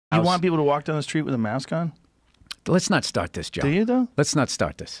you want people to walk down the street with a mask on? Let's not start this, Joe. Do you, though? Let's not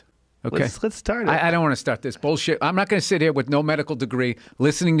start this. Okay. Let's start it. I don't want to start this bullshit. I'm not going to sit here with no medical degree,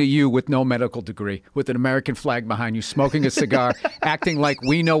 listening to you with no medical degree, with an American flag behind you, smoking a cigar, acting like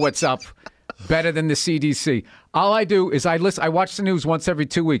we know what's up better than the CDC. All I do is I watch the news once every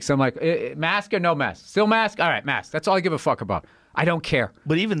 2 weeks. I'm like, mask or no mask? Still mask? All right, mask. That's all I give a fuck about. I don't care.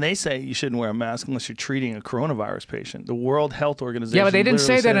 But even they say you shouldn't wear a mask unless you're treating a coronavirus patient. The World Health Organization. Yeah, but they didn't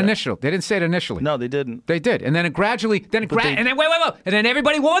say that that. initially. They didn't say it initially. No, they didn't. They did, and then it gradually, and then wait, and then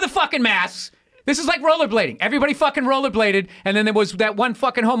everybody wore the fucking masks. This is like rollerblading. Everybody fucking rollerbladed, and then there was that one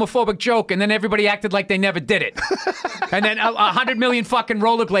fucking homophobic joke, and then everybody acted like they never did it. And then 100 million fucking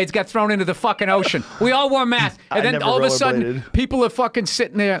rollerblades got thrown into the fucking ocean. We all wore masks, and then all of a sudden, people are fucking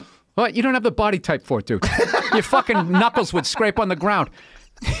sitting there. What? You don't have the body type for it, dude. Your fucking knuckles would scrape on the ground.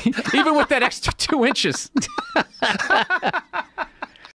 Even with that extra 2 inches.